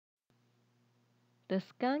The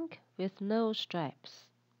skunk with no stripes.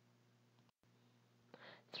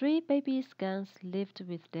 3 baby skunks lived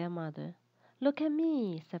with their mother. "Look at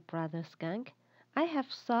me," said Brother Skunk. "I have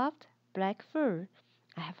soft, black fur.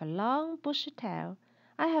 I have a long, bushy tail.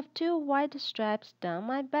 I have 2 white stripes down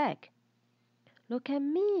my back." "Look at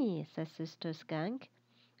me," said Sister Skunk.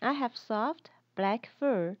 "I have soft, black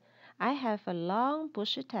fur. I have a long,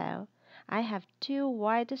 bushy tail. I have 2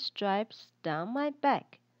 white stripes down my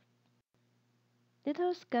back."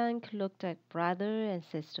 Little Skunk looked at brother and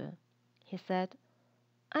sister. He said,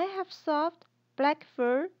 "I have soft, black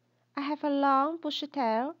fur. I have a long, bushy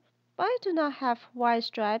tail, but I do not have white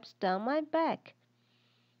stripes down my back."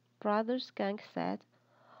 Brother Skunk said,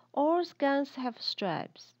 "All skunks have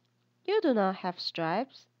stripes. You do not have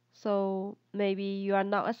stripes, so maybe you are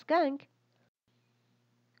not a skunk."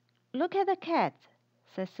 "Look at the cat,"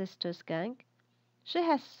 said Sister Skunk. "She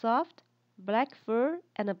has soft, black fur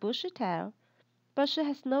and a bushy tail, but she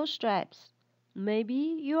has no stripes. Maybe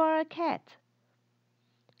you are a cat."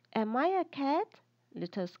 "Am I a cat?"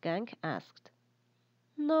 Little Skunk asked.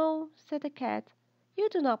 "No," said the cat. "You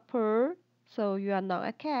do not purr, so you are not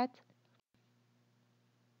a cat."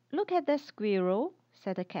 "Look at that squirrel,"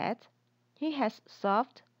 said the cat. "He has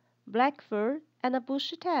soft, black fur and a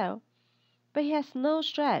bushy tail, but he has no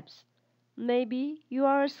stripes. Maybe you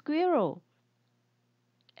are a squirrel."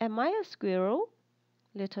 "Am I a squirrel?"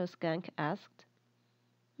 Little Skunk asked.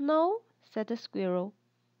 "No," said the squirrel.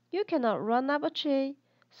 "You cannot run up a tree,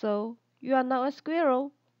 so you are not a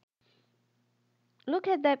squirrel." "Look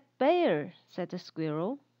at that bear," said the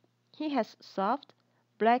squirrel. "He has soft,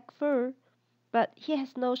 black fur, but he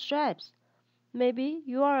has no stripes. Maybe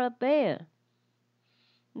you are a bear."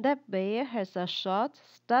 "That bear has a short,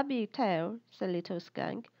 stubby tail," said Little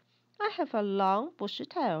Skunk. "I have a long, bushy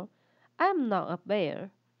tail. I am not a bear."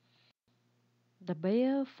 The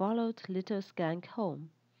bear followed Little Skunk home.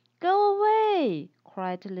 "Go away!"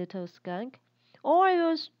 cried Little Skunk, "or I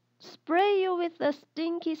will spray you with a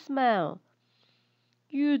stinky smell."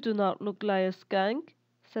 "You do not look like a skunk,"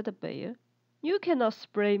 said the bear. "You cannot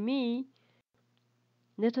spray me."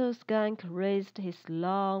 Little Skunk raised his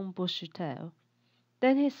long, bushy tail.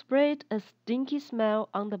 Then he sprayed a stinky smell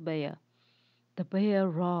on the bear. The bear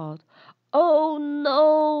roared, "Oh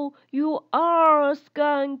no, you are a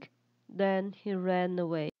skunk!" Then he ran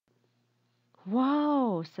away.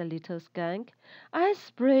 "Wow," said Little Skunk. "I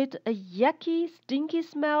sprayed a yucky, stinky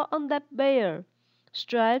smell on that bear.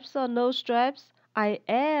 Stripes or no stripes, I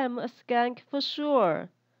am a skunk for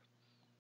sure."